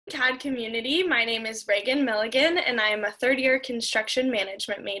CAD community. My name is Reagan Milligan, and I am a third-year construction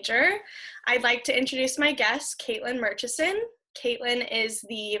management major. I'd like to introduce my guest, Kaitlin Murchison. Kaitlin is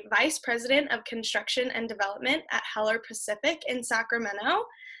the Vice President of Construction and Development at Heller Pacific in Sacramento.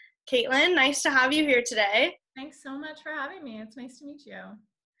 Kaitlin, nice to have you here today. Thanks so much for having me. It's nice to meet you.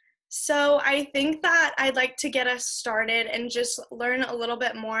 So I think that I'd like to get us started and just learn a little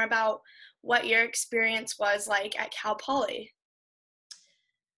bit more about what your experience was like at Cal Poly.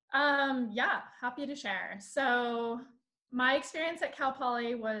 Yeah, happy to share. So my experience at Cal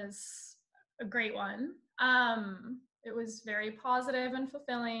Poly was a great one. It was very positive and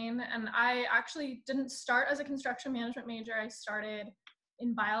fulfilling. And I actually didn't start as a construction management major. I started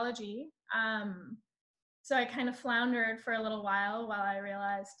in biology. So I kind of floundered for a little while I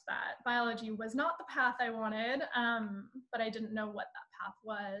realized that biology was not the path I wanted, but I didn't know what that path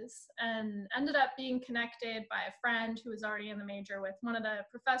was, and ended up being connected by a friend who was already in the major with one of the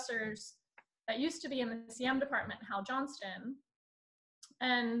professors that used to be in the CM department, Hal Johnston,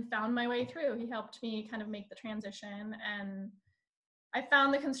 and found my way through. He helped me kind of make the transition, and I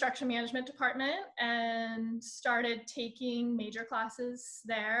found the construction management department and started taking major classes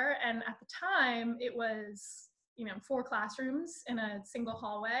there. And at the time, it was, 4 classrooms in a single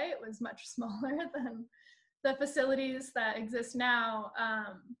hallway. It was much smaller than the facilities that exist now.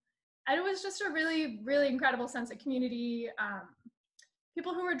 And it was just a really, really incredible sense of community.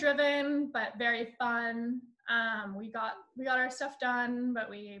 People who were driven, but very fun. We got our stuff done, but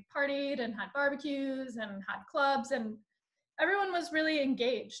we partied and had barbecues and had clubs, and everyone was really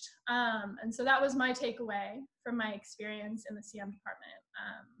engaged. And so that was my takeaway from my experience in the CM department.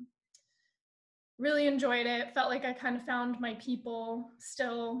 Really enjoyed it. Felt like I kind of found my people,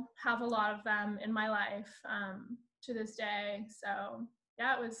 still have a lot of them in my life to this day. So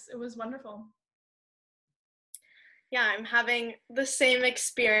yeah, it was wonderful. Yeah, I'm having the same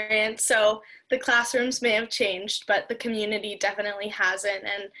experience. So the classrooms may have changed, but the community definitely hasn't.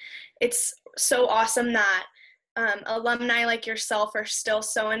 And it's so awesome that alumni like yourself are still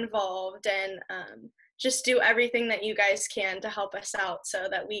so involved and just do everything that you guys can to help us out so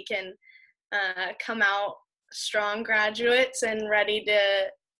that we can come out strong graduates and ready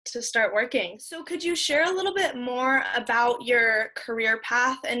to start working. So could you share a little bit more about your career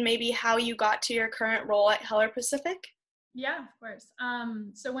path and maybe how you got to your current role at Heller Pacific? Yeah, of course.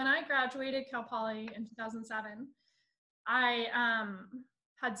 So when I graduated Cal Poly in 2007, I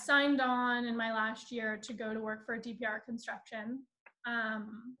had signed on in my last year to go to work for DPR Construction,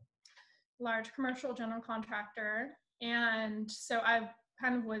 large commercial general contractor. And so I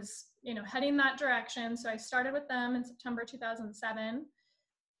kind of was, heading that direction. So I started with them in September 2007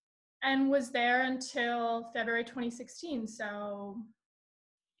 and was there until February 2016. So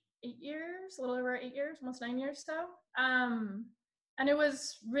 8 years, a little over 8 years, almost 9 years so. And it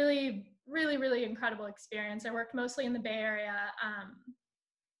was really, really, really incredible experience. I worked mostly in the Bay Area,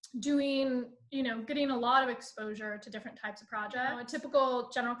 doing, getting a lot of exposure to different types of projects. A typical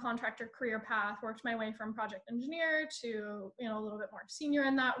general contractor career path, worked my way from project engineer to, a little bit more senior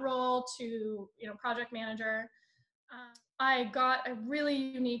in that role to, project manager. I got a really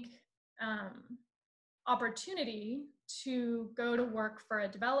unique opportunity to go to work for a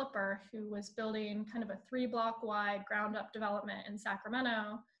developer who was building kind of a 3-block wide ground up development in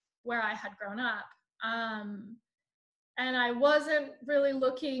Sacramento where I had grown up. And I wasn't really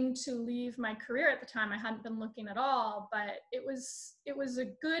looking to leave my career at the time. I hadn't been looking at all, but it was a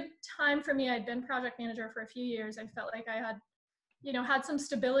good time for me. I'd been project manager for a few years. I felt like I had, had some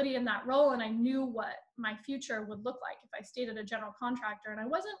stability in that role, and I knew what my future would look like if I stayed at a general contractor. And I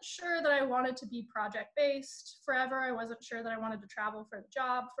wasn't sure that I wanted to be project-based forever. I wasn't sure that I wanted to travel for the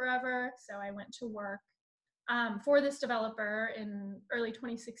job forever. So I went to work for this developer in early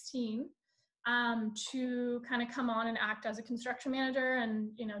 2016. To kind of come on and act as a construction manager and,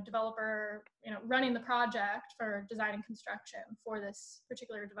 developer, running the project for design and construction for this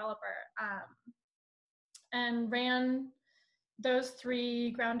particular developer, and ran those 3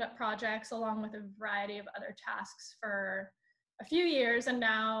 ground up projects along with a variety of other tasks for a few years. And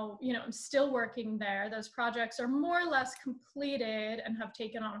now, I'm still working there. Those projects are more or less completed and have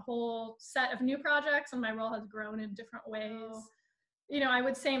taken on a whole set of new projects, and my role has grown in different ways. I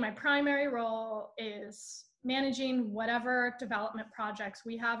would say my primary role is managing whatever development projects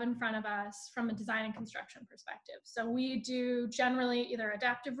we have in front of us from a design and construction perspective. So we do generally either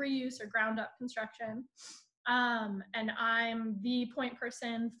adaptive reuse or ground up construction. And I'm the point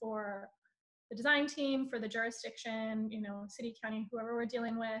person for the design team, for the jurisdiction, city, county, whoever we're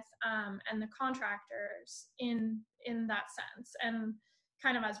dealing with, and the contractors in that sense. And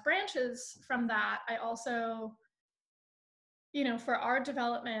kind of as branches from that, I also for our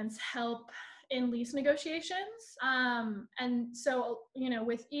developments, help in lease negotiations. And so,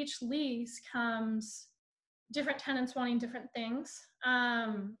 with each lease comes different tenants wanting different things.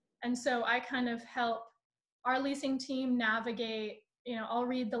 And so I kind of help our leasing team navigate, I'll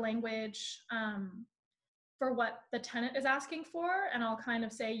read the language for what the tenant is asking for, and I'll kind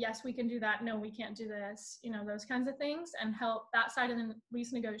of say, yes, we can do that, no, we can't do this, those kinds of things, and help that side of the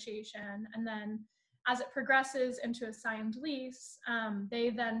lease negotiation. And then as it progresses into a signed lease, they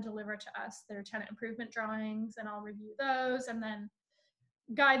then deliver to us their tenant improvement drawings, and I'll review those and then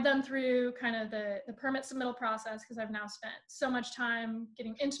guide them through kind of the permit submittal process, because I've now spent so much time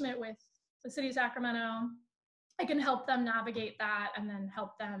getting intimate with the city of Sacramento. I can help them navigate that and then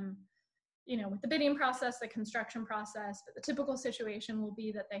help them, with the bidding process, the construction process. But the typical situation will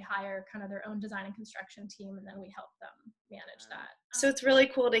be that they hire kind of their own design and construction team, and then we help them manage that. So it's really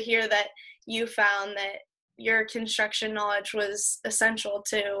cool to hear that you found that your construction knowledge was essential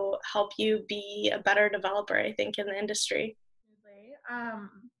to help you be a better developer, I think, in the industry.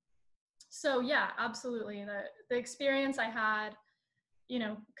 So yeah, absolutely. The experience I had,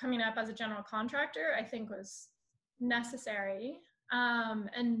 coming up as a general contractor, I think was necessary.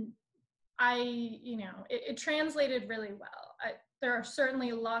 And it translated really well. There are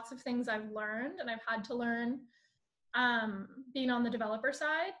certainly lots of things I've learned and I've had to learn being on the developer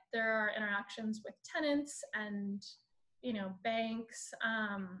side. There are interactions with tenants and, banks,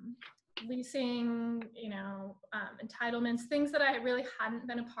 leasing, entitlements, things that I really hadn't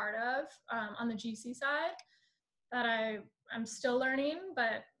been a part of on the GC side that I'm still learning,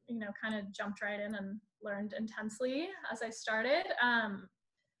 but, kind of jumped right in and learned intensely as I started.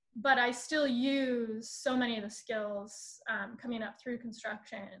 But I still use so many of the skills coming up through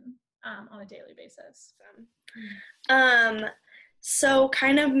construction on a daily basis. So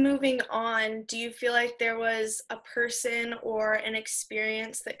kind of moving on, do you feel like there was a person or an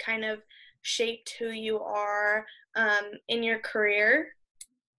experience that kind of shaped who you are in your career?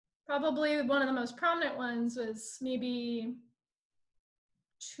 Probably one of the most prominent ones was maybe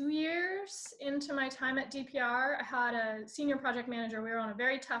 2 years into my time at DPR. I had a senior project manager. We were on a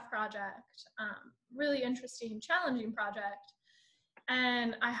very tough project, really interesting, challenging project.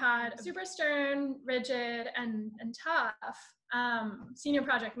 And I had a super stern, rigid, and tough senior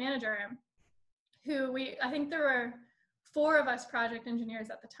project manager who I think there were 4 of us project engineers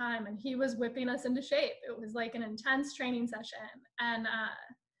at the time, and he was whipping us into shape. It was like an intense training session, and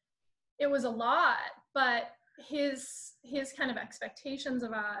it was a lot, but his kind of expectations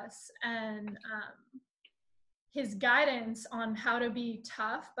of us and his guidance on how to be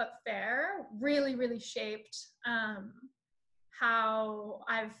tough but fair really, really shaped how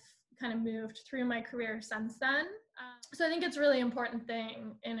I've kind of moved through my career since then. So I think it's a really important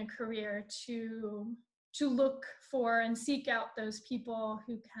thing in a career to look for and seek out those people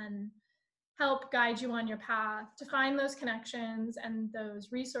who can help guide you on your path. To find those connections and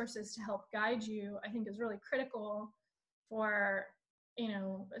those resources to help guide you, I think is really critical for,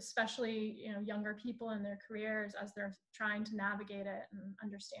 especially, younger people in their careers as they're trying to navigate it and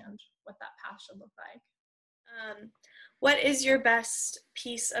understand what that path should look like. What is your best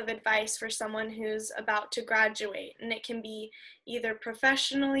piece of advice for someone who's about to graduate? And it can be either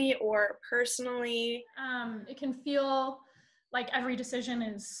professionally or personally. It can feel like every decision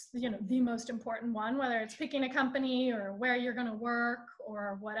is, the most important one, whether it's picking a company or where you're going to work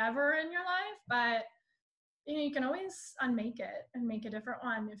or whatever in your life. But, you can always unmake it and make a different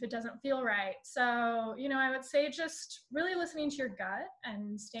one if it doesn't feel right. So, I would say just really listening to your gut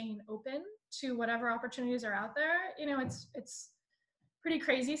and staying open to whatever opportunities are out there. It's pretty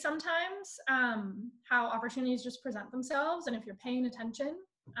crazy sometimes how opportunities just present themselves. And if you're paying attention,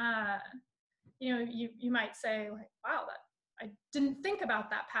 you might say, like, wow, I didn't think about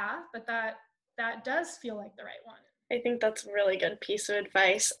that path, but that does feel like the right one. I think that's a really good piece of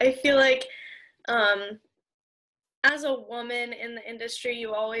advice. I feel like as a woman in the industry,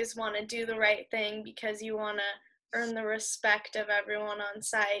 you always want to do the right thing because you want to earn the respect of everyone on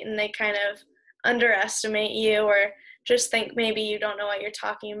site, and they kind of underestimate you or just think maybe you don't know what you're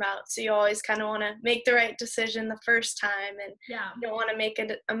talking about. So you always kind of want to make the right decision the first time, and you don't want to make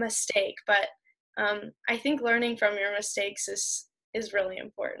a mistake. But I think learning from your mistakes is really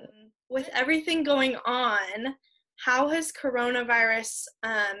important. With everything going on, how has coronavirus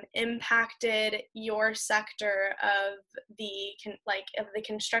impacted your sector of the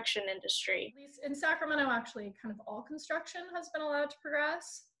construction industry? At least in Sacramento, actually, kind of all construction has been allowed to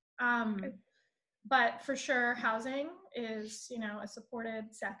progress. But for sure, housing is, a supported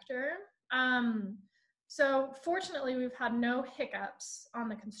sector. So fortunately, we've had no hiccups on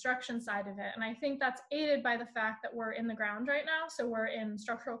the construction side of it. And I think that's aided by the fact that we're in the ground right now. So we're in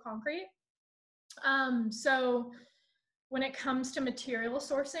structural concrete. So when it comes to material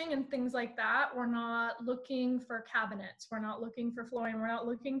sourcing and things like that, we're not looking for cabinets. We're not looking for flooring. We're not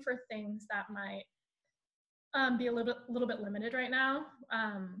looking for things that might be a little bit limited right now,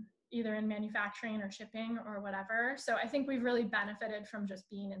 either in manufacturing or shipping or whatever. So I think we've really benefited from just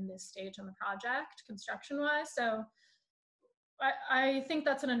being in this stage on the project, construction-wise. So I think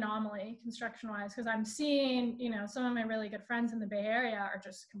that's an anomaly, construction-wise, because I'm seeing, some of my really good friends in the Bay Area are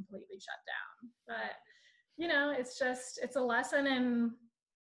just completely shut down. But, it's a lesson in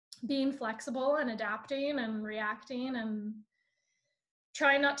being flexible and adapting and reacting and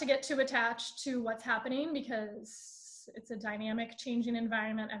trying not to get too attached to what's happening, because it's a dynamic, changing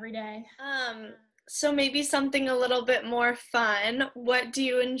environment every day. So maybe something a little bit more fun. What do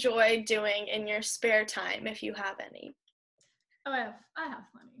you enjoy doing in your spare time, if you have any? Oh, I have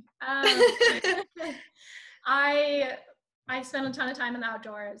plenty. I spend a ton of time in the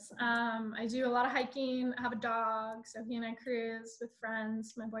outdoors. I do a lot of hiking. I have a dog, so he and I cruise with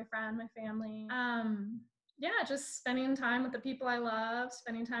friends, my boyfriend, my family. Yeah, just spending time with the people I love,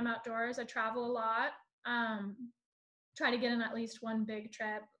 spending time outdoors. I travel a lot. Try to get in at least one big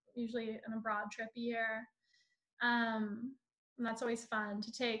trip, usually an abroad trip a year. And that's always fun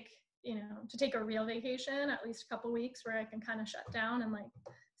to take a real vacation, at least a couple weeks where I can kind of shut down and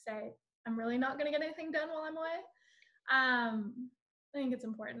say, I'm really not going to get anything done while I'm away. I think it's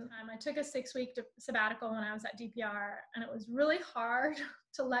important. I took a 6-week sabbatical when I was at DPR, and it was really hard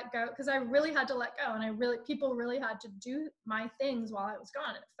to let go, because I really had to let go, and people really had to do my things while I was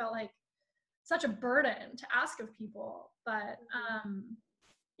gone. It felt like such a burden to ask of people, but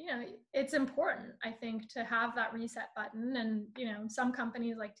it's important, I think, to have that reset button. And some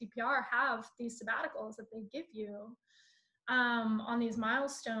companies like DPR have these sabbaticals that they give you on these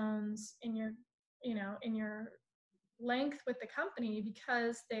milestones in your length with the company,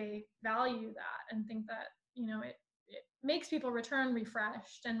 because they value that and think that it makes people return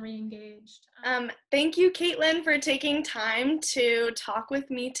refreshed and re-engaged. Thank you, Kaitlin, for taking time to talk with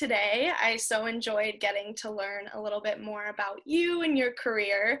me today. I so enjoyed getting to learn a little bit more about you and your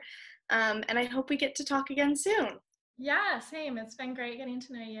career, and I hope we get to talk again soon. Yeah, same. It's been great getting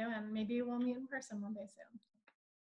to know you, and maybe we'll meet in person one day soon.